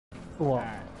What?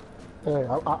 Hey,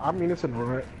 I'm innocent,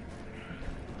 alright?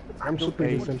 I'm super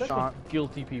Hey, innocent. Sean,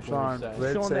 Guilty people Sean, say.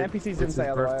 Red Sean, the said NPCs it's didn't his say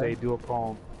otherwise. birthday, do a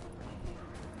poem.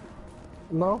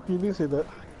 No, he didn't say that.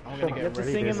 I'm gonna You get have to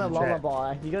ready. sing him There's a in chat.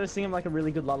 lullaby. You gotta sing him like a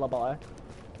really good lullaby.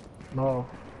 No.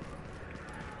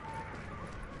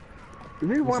 If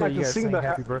you You want, said I you can gotta sing sing the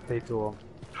happy birthday to him.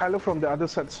 Hello from the other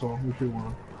side song if you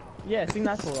want. Yeah, sing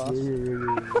that for us.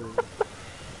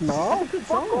 No? Good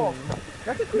Fuck song. off.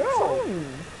 That's a good No. song.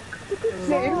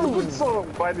 Yeah, it's a good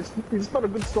song, but it's not a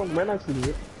good song when I sing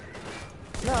it.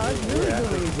 No, it's really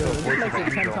good when you do it. It makes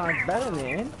it 10 times better,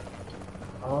 man.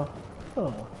 Oh.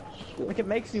 Like, it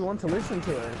makes me want to listen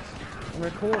to it and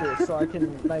record it so I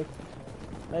can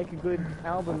make a good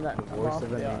album that The I'm voice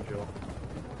of after. an angel.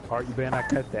 Art, you better not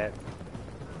cut that.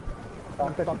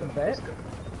 I'm fucking bet.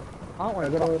 I don't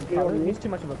want to fucking cut him. He's too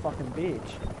much of a fucking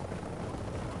bitch.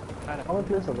 How many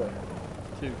players are there?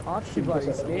 2. Art's too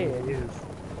bloody scared. He is.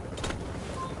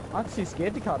 Art's too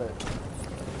scared to cut it.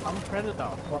 I'm a predator.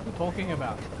 What are you talking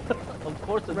about? Of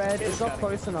course it's Red, scared it's not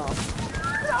cutting. close enough.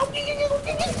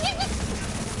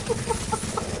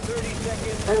 30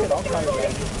 seconds. Fuck it, I'll cut it,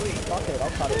 man. Fuck it,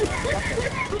 I'll cut it, man. Fuck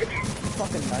it.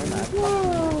 Fucking Nomad.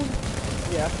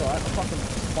 Yeah, that's right. A fucking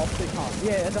boxy cunt.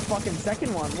 Yeah, there's a fucking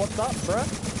second one. What's up, bruh?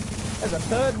 There's a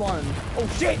third one. Oh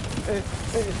shit!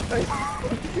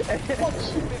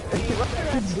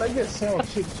 It's like this. Oh,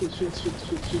 shit.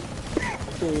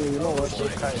 Okay, you know what?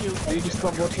 You just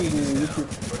stop watching the YouTube.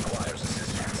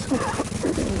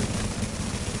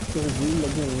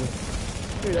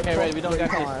 Dude, Okay, ready, we don't got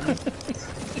time.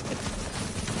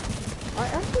 I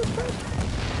actually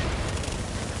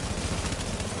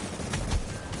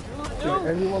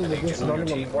Everyone was just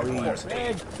running on one.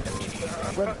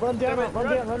 run down it, run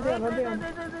down.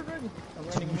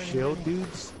 Two shield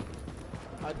dudes?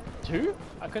 2?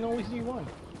 I can only see 1.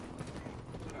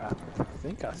 I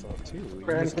think I saw two. You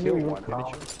Brand, just can you killed even one, didn't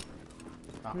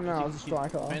you? No, I was a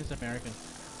striker. Man's American.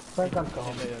 Frank can't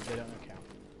count. They don't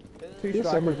count. Two Yes,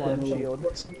 strikers, one everyone.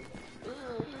 shield.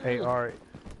 Hey, Art.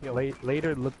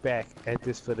 Later, look back at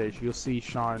this footage. You'll see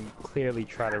Sean clearly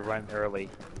try to run early,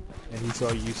 and he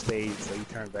saw you stayed, so he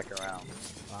turned back around.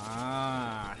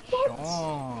 Ah,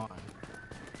 Sean.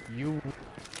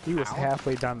 He was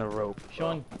halfway down the rope.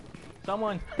 Sean,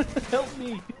 someone help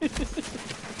me.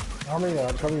 Coming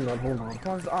out, hold on.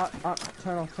 One's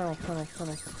turn off.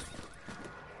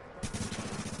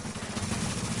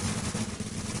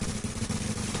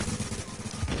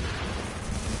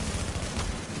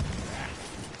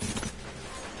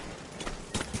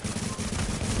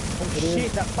 Oh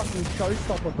shit, that fucking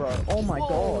showstopper, bro. Oh my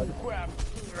god. Crap.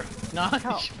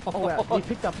 Nice. Oh wow, you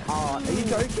picked up art. Are you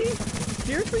joking?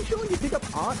 Seriously, Sean, you pick up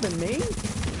art than me?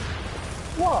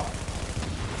 What?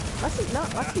 I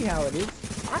see how it is.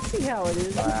 I see how it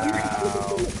is.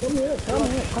 Come here.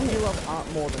 You love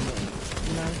art more than me,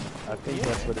 you know? I think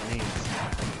that's what it means.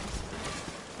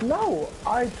 No,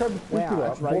 I tried to pick Wow, you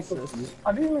that's up. both of racist. you.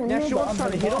 I didn't even Now know Sean's that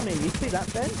trying to hit on I'm me. You see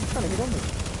that, Ben? He's trying to hit on me.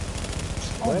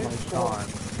 Oh my Sean, god.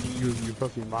 you're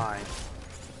supposed to be mine.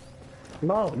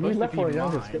 No, you Supposed left to for be a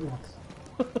younger mine. skin.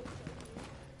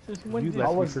 Since You when did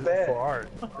left me was for, there. for Art.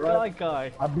 that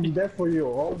guy? I've been there for you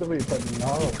all the way, but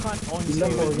now You can't you unsee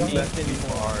left for a with younger me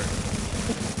anymore.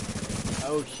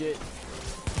 Oh shit.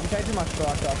 I'm changing my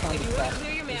striker. I can't If be you want fast. to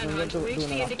clear your We're manhunt, doing reach the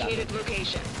enough indicated damage.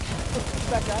 location. It's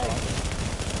that guy.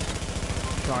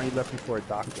 Sean, you left me for a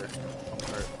doctor.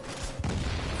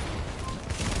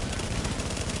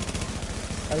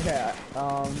 Okay,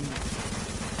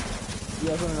 you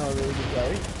guys wanna know a really good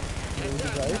joke? Heads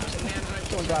up, Mountain Manhunt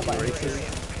Someone drive by destroyed your me.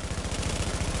 area.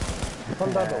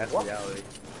 That's what? reality.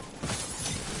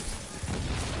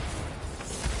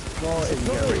 Well, it's you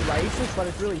not got really raped. racist, but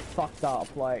it's really fucked up.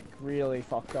 Like, really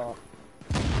fucked up.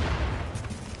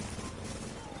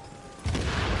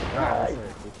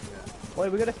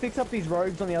 Wait, we gotta fix up these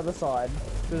roads on the other side.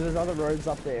 Because there's other roads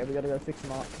up there. We gotta go fix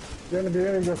them up.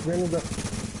 behind us.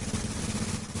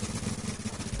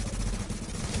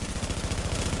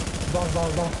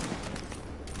 Down.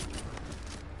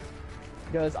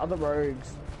 There's other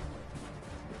roads.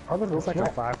 Other It's like a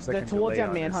road. 5 They're second towards delay our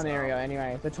on this, manhunt area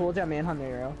anyway. They're towards our manhunt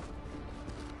area.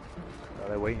 Oh,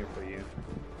 they're waiting for you.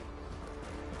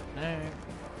 Hey,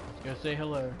 let's go say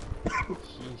hello.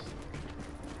 Jeez.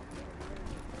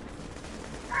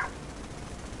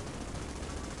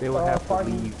 They will have to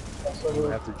pardon. leave. You will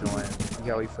have to join. You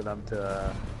gotta wait for them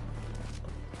to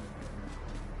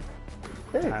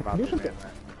Hey, time out you the should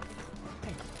manhunt.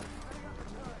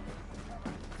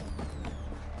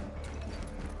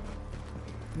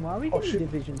 Why are we Oh, getting shit.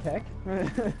 division tech?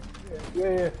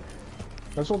 Yeah.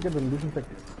 Let's all get the losing tech.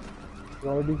 You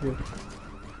already good.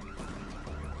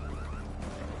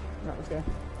 Let's go.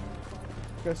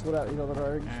 Go sort out these other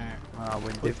rogues.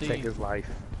 When With Div take the- his life.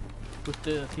 With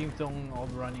the theme song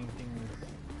of running things.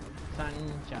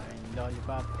 Sunshine,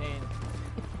 lollipop, and...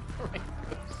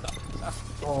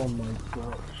 Oh my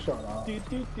god, shut up.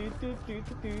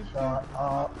 Shut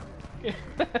up.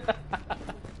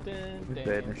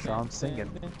 Then Sean's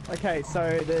singing. Okay,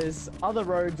 so there's other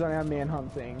rogues on our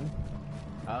manhunt thing.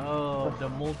 Oh, the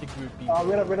multi-group people.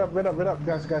 Wait up.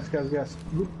 Guys.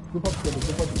 Group up together.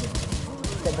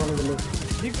 Stop running the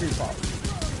list. Big group up.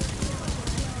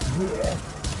 Yeah.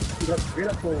 You got wait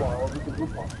up for a while, we can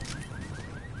group up.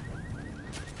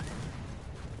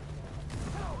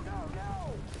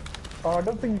 I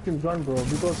don't think you can join, bro,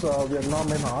 because we are not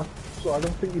Manhunt, so I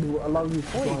don't think it will allow you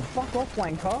to Oi, join. fuck off,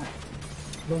 wanker.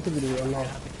 I don't think it will allow. I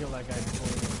have to kill that guy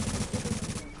before.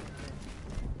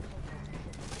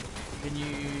 Can you?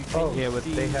 Oh. Yeah, but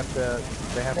see- they have to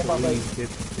Bye-bye.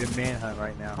 leave their manhunt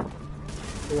right now.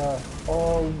 Yeah,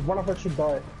 or one of us should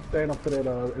die. Then after that,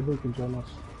 everyone can join us.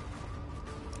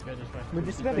 Go this way. We're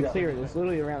just about to Yeah. clear it. It's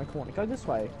literally around the corner. Go this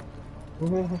way.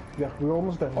 Yeah, we're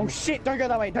almost there. Oh shit! Don't go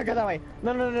that way! Don't go that way!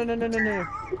 No.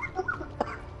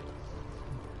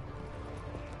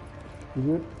 You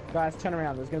good? Guys, turn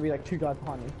around. There's gonna be like 2 guys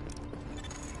behind me.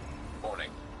 Warning.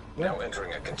 Yeah. Now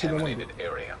entering a contaminated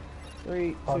area.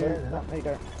 3, 2, Oh, there, 1. There you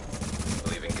go.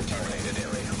 Leaving contaminated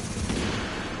area.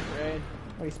 Red.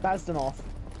 Oh, he spazzed him off.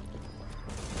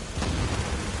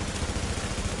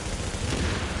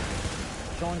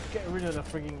 Sean, get rid of the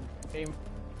frigging aim.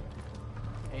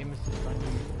 Aim assist on you.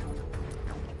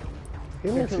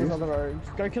 Go kill these other rogues.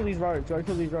 Go kill these rogues.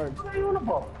 What are you on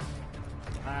about?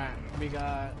 Alright, we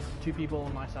got 2 people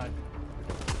on my side.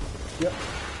 Yep.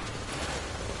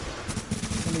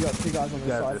 And we got 2 guys on You this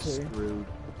guys side are too. screwed.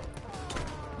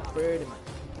 Pretty much.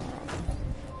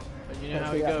 But you know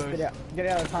how it Get out, goes. get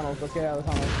out of the tunnels. Let's get out of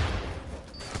the tunnels.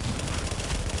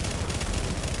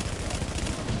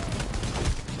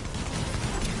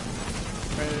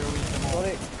 Predator wins them all. Got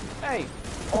it. Hey!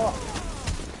 Oh!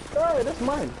 Hey, that's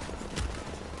mine!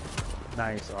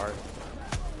 Nice, Art.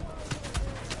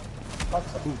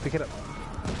 That's Ooh, pick it up.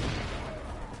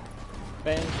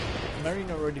 Ben, Marine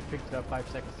already picked it up 5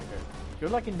 seconds ago. You're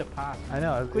like in the past. I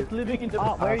know. Quit living in the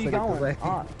Art, past. where are you like a going? delay.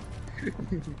 Art.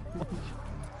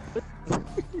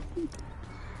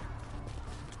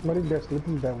 Marine, there's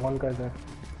little there, one guy there.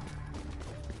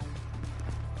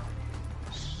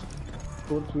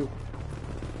 Go through.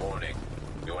 Warning.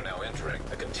 You are now entering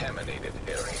a contaminated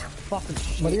area. Fucking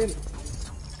shit. Marine,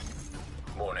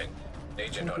 Warning.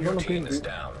 Agent on You your wanna team be- is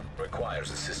down.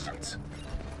 Requires assistance.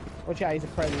 Watch out, he's a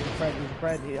predator, he's a predator, he's a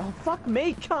predator. Oh, fuck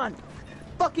me, cunt!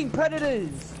 Fucking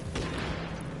predators!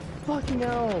 Fucking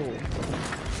hell!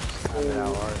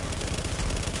 Now, Art.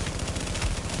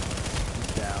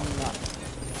 He's down.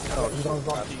 he's on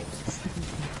top.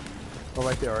 Oh,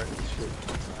 right there, Art. Shit.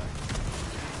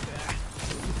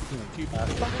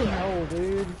 Fucking hell,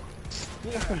 dude.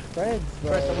 You got some threads,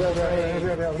 bro. Down.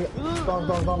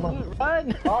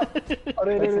 Run! Stop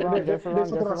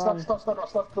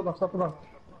to run.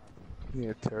 You need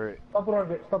a turret. Stop to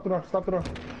run.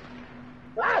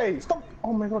 Hey, stop!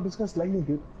 Oh my god, this guy's lagging,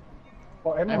 dude.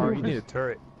 Oh, am I Art, doing you need a this?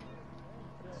 turret.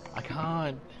 I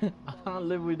can't. I can't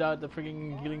live without the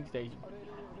freaking healing station.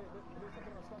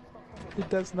 It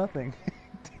does nothing.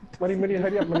 Marine,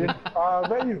 hurry up, Marine.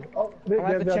 Where are you? Oh, I'm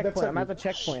at the that's checkpoint, it. I'm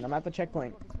at the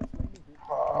checkpoint.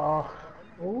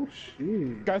 Oh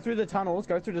shit. Go through the tunnels,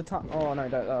 Oh no,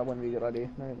 that wouldn't be a good idea.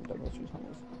 No, don't go through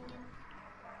tunnels.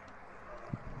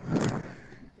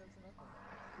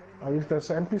 If there's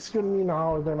NPC on me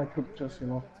now, then I could just,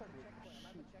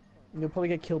 You'll probably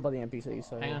get killed by the NPC,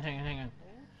 so... Hang on.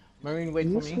 Marine, wait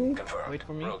for me. Seriously? Confirmed. Wait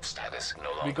for me. Rogue status no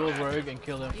We longer go active. rogue and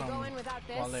kill them from Go in without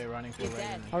this, while they're running through you're raid.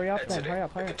 dead. Hurry up then, Exiting hurry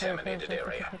up. the contaminated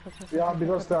area. Yeah,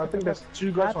 because I think there's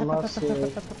 2 guys on us, so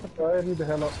hurry the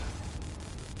hell up.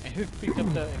 And who picked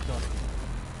up the exhaust?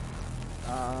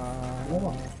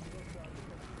 Oh.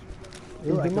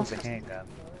 You like Damascus. the handgun.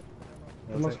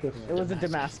 Damascus. It was a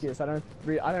Damascus. I don't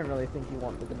really think you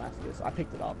want the Damascus. I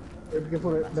picked it up. Wait,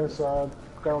 careful, there's a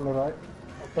guy on the right.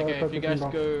 Okay, if you guys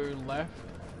go left,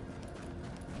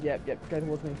 Yep, go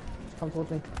towards me. Come towards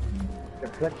me.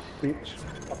 That bitch.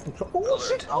 Oh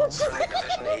shit!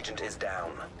 Division agent is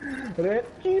down. Red,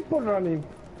 keep on running.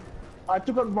 I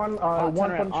took out one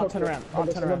turn around, punch shot. turn around,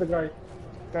 There's turn another guy.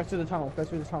 Go through the tunnel,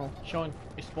 Sean,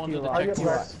 respond To to your the right, Hurry up,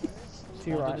 checkpoint. guys. To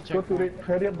your Onto right. the Go to checkpoint. it.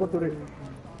 Hurry up, go to it.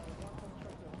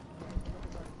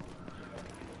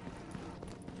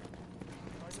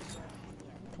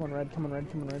 Come on, red.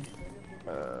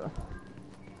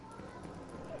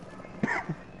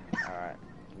 Alright,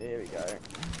 there we go.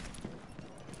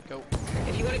 Go.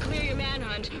 If you want to clear your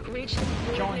manhunt, reach the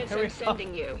coordinates hurry I'm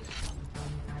sending you.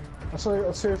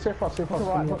 So, say fast, say fast. Hook a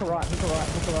right, hook a right, hook a right,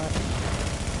 hook a right.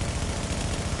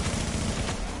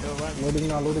 Go right. Loading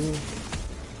now, loading.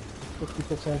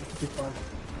 50%, 55.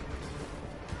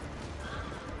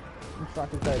 I'm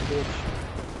fucking dead,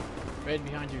 bitch. Red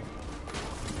behind you.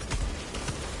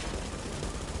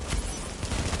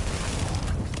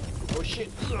 Oh shit.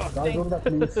 Guys, don't that,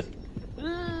 please.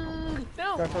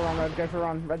 No. Go for a run, Red, go for a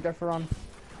run, Red, go for a run.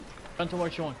 Run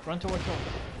towards Sean. Run towards Sean.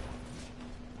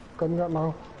 Coming up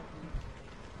now.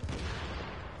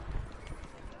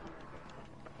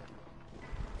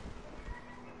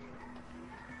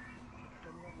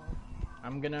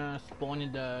 I'm gonna spawn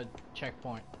in the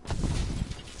checkpoint.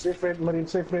 Safe rate, Marine,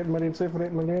 safe rate, Marine, safe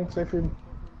rate, Marine, safe rate.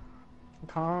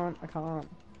 I can't.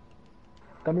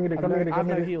 Coming here, I coming have here, no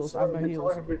coming here. heals, I have no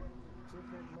heals.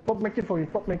 Pop make it for you,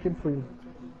 pop make it for you.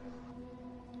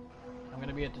 I'm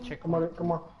gonna be at the Come checkpoint. on,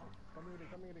 come on.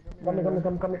 Come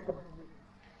here.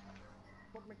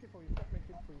 Pop make it for you, pop make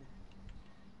it for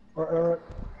you.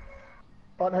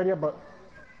 Alright, hurry up, but.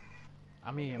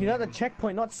 I'm here. You're at the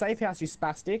checkpoint, not safe house, you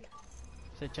spastic.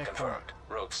 It's a checkpoint. Confirmed.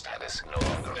 Rogue status no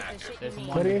longer active. There's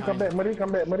one Marine, come behind. back, Marine,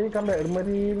 come back, Marine, come back,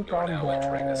 Marine, You are come now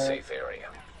entering the back. safe area.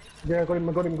 Yeah, got him,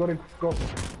 go. Warning.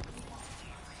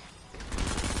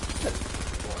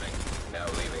 Now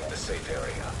leaving the safe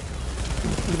area.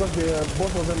 Because they,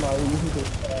 both of them are using the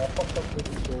pop so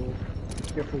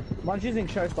careful. One's using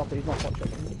showstopper, he's not hot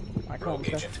shotting. I Rogue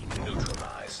can't agent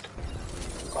neutralized.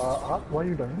 What are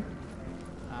you doing?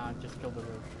 Just killed the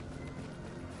rogue.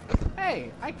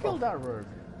 Hey, I killed that rogue.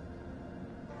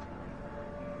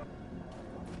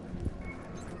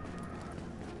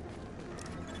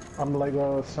 I'm like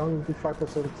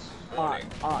 75%. Warning.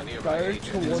 Alright, The nearby go agent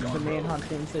is towards the on rogue. manhunt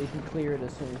thing so you can clear it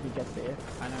as soon as he gets there.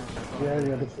 I know.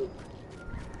 Yeah, that's it.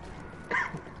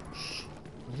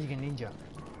 He's a ninja.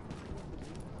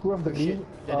 Who have the green?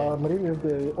 Marine is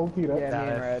the OP, right? Yeah, me Nah,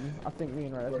 and Red. I think me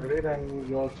and Red. Red and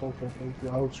yours also.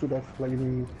 I should have like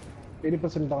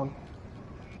 80% down.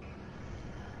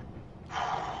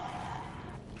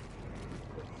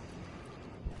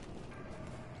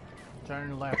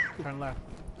 Turn left. Turn left.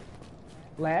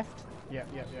 Left. Yeah.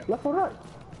 Left or right?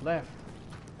 Left.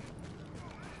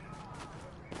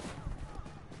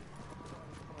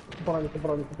 Keep on.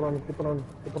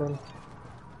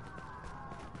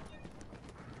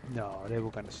 No, they were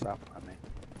gonna stop on me.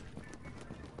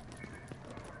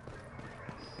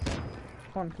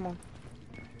 Come on.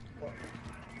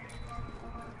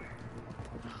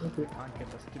 Okay. Can't get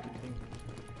the stupid thing.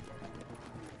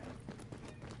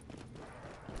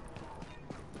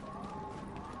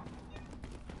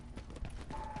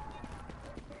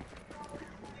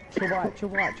 Chill by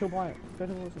it. Go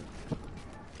towards it.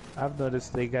 I've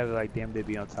noticed they gotta like damn they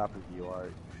be on top of you,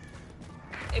 alright.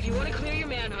 If you want to clear your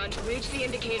manhunt, reach the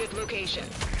indicated location.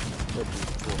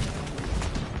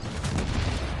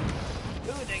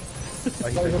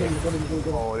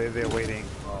 Oh, they're waiting.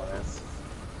 Oh, that's.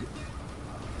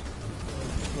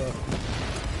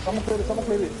 Someone clear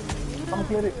it.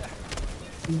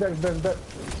 He's dead.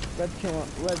 Red's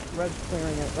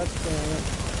clearing it. Red's clearing it.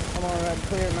 Come on, Red,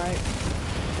 clear it, mate.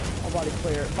 Nobody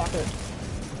clear it. Fuck it.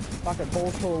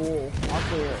 Balls to the wall. I'll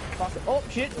clear it. Fuck it. Oh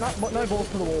shit! No balls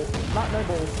to the wall. No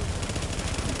balls.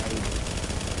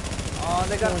 Oh,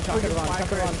 they got Chuck it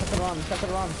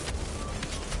run.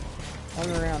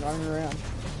 Running around.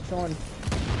 Sean,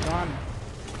 run.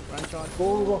 Run, Sean.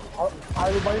 Go.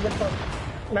 Everybody get that.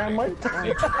 Man, Mike.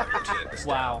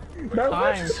 Wow. No,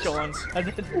 Time, Sean.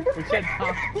 We said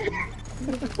time.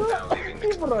 Now leaving the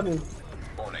Keep running.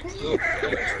 warning. Now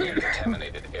entering a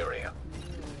contaminated area.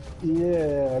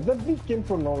 Yeah, that beat came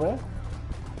from nowhere.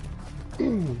 I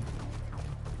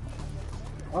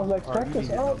was like, practice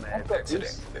out. Exiting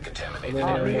the contaminated Meet me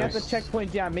area. at the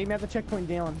checkpoint down.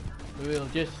 We will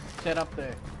just set up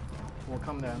there. We'll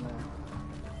come down there.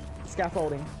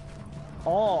 Scaffolding.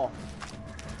 Oh.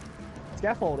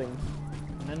 Scaffolding.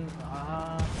 And then,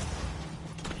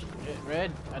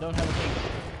 Red, I don't have a thing.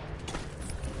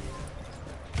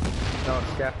 No,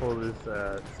 scaffold is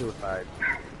suicide.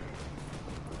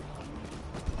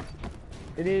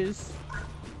 It is.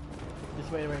 This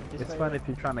way, Red. This It's way. fun if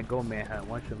you're trying to go manhunt.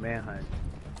 Once you're manhunt,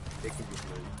 they can just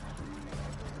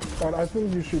leave. But I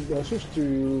think you should switch to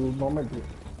Nomad.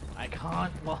 I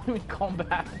can't while I'm in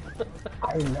combat.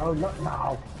 I know, not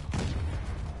now.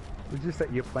 It's just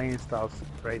that your playing style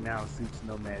right now suits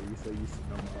Nomad. You're so used to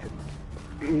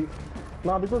Nomad.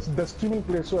 Now because the streaming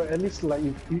player, so at least like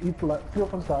if like few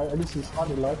of us die, at least it's hard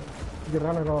alive. You can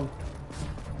run around.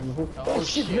 And hope. Oh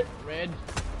shit, Red.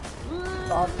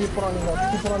 Art, keep running, Art.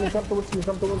 Keep running. Come towards me.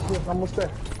 Come towards me. Almost there.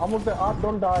 Almost there. Art,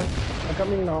 don't die. I'm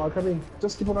coming now. I'm coming.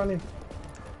 Just keep running.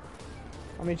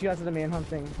 I'll meet you guys at the manhunt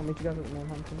thing. I'll meet you guys at the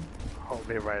manhunt thing. Oh,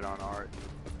 they're right on Art.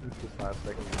 This was 5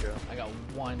 seconds ago. I got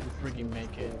one freaking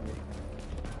make it.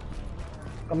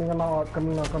 Coming now, Art.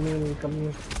 Coming now. Coming.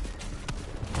 Coming.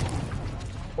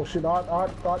 Oh shit, Art.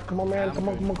 Come on, man. Come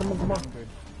on. I'm good.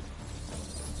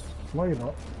 No, you're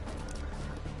not.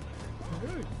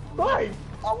 Good. Right!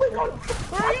 Oh my god!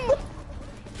 Where are you?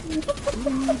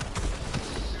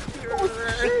 Oh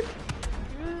shit!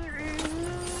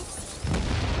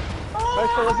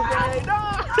 Special was a grenade!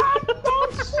 Oh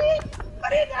shit!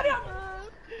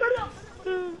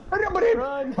 Hurry up!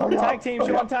 Run! Tag team,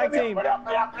 Sean, tag team!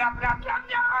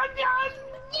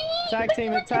 Tag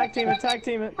team it, tag team it, tag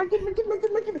team it! Make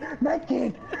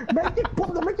it!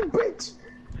 Put the make it, bitch!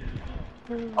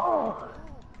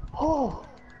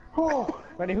 Oh!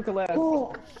 Ready, hook a left.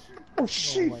 Oh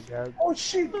shit! Oh my god. Oh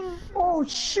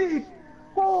shit!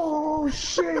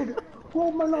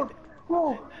 Oh my lord!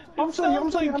 Oh! I'm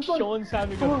sorry. Sean's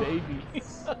having a baby.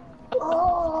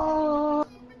 Oh!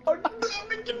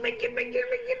 Make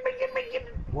it!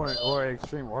 Or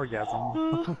extreme orgasm.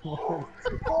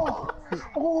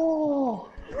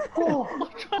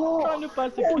 Trying to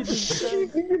pass the kid Shit,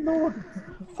 Stevie Lord!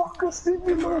 Fucker,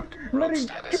 Stevie Lord! Let him,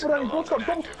 keep running, don't stop!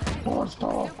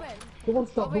 Don't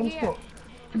stop! Keep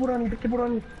running!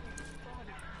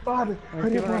 Hurry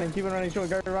Keep up, it running, Sean,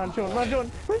 go run, Sean! Alright, so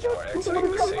you can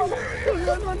save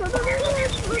area.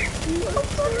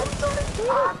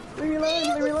 Leave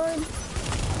me alone!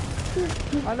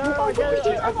 I know, I get it,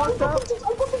 I fucked up!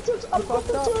 I'm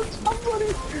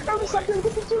running! Every second, I'm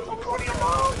running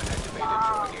around!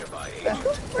 Activated nearby. I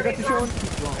got you, Sean!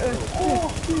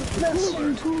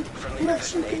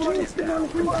 Let's shoot, keep running!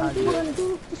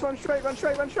 Just run straight! Agent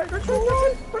has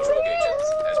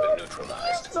been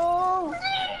neutralized. No!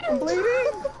 I'm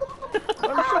bleeding!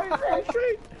 I'm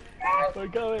straight! We're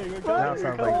going. Now it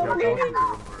sounds like Joe Dawson doing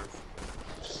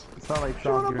birds. It sounds like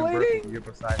Sean I'm giving birth bleeding. to you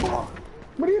beside me.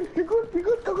 Marine, you're good,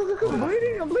 go!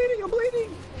 I'm bleeding!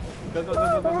 Go.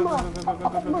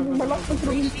 My last one's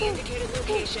Reach the indicated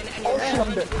location and your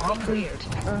manhunt will be cleared.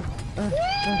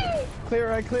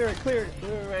 Clear it!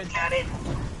 Got it!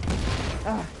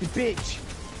 Ah, you bitch!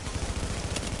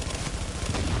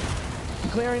 I'm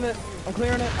clearing it!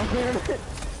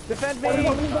 Defend me!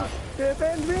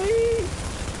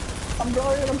 I'm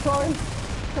trying.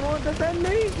 Come on, defend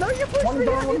me! No, you pushed One me!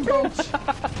 down.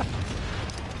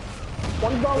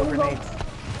 One down.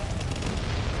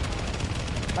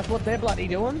 That's what they're bloody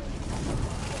doing.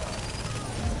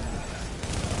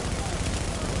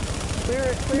 Clear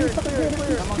it.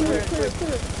 Come on, clear it.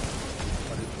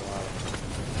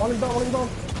 One down.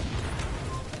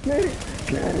 Get it.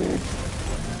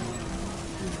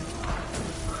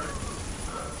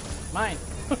 Mine.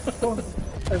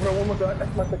 Everyone, one more time.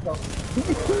 That's my techno.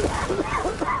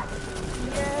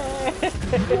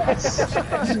 Yes!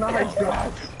 Nice,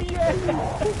 guys.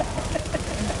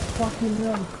 Fucking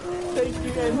hell. Thank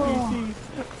you, NPC.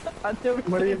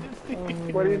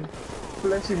 Marine,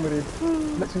 bless you, Marine.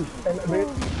 Bless you. And wait,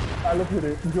 I look at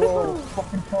it. Your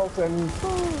fucking pulse and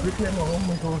reclaim. Oh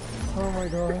my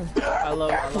god. I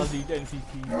love these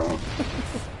NPCs.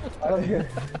 I don't hear.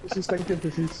 This is thank you,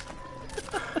 disease.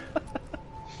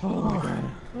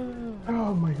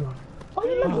 Oh my god. What are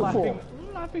you laughing for? What are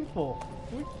you laughing for?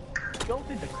 We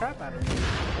jolted the crap out of me.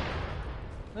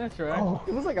 That's right. Oh,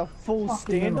 It was like a full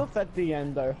Fucking standoff at the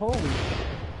end though, holy shit.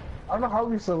 I don't know how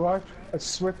we survived. I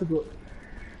swear to God.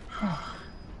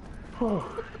 Oh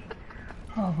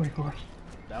my god.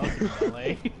 That was a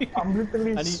delay. I'm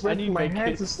literally I need sweating. My my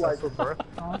hands kids is like. Birth?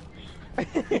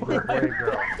 Great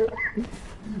girl.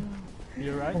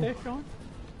 You right there, Sean?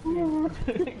 You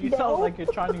sound like you're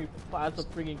trying to pass a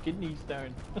freaking kidney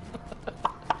stone.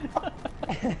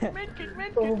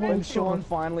 When Sean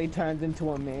finally turned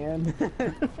into a man.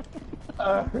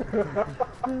 I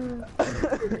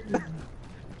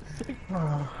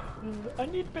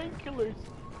need painkillers.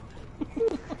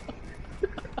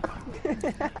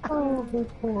 Oh my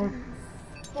god.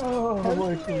 Oh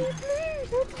my god.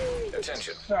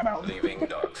 Attention. Leaving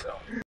dog zone.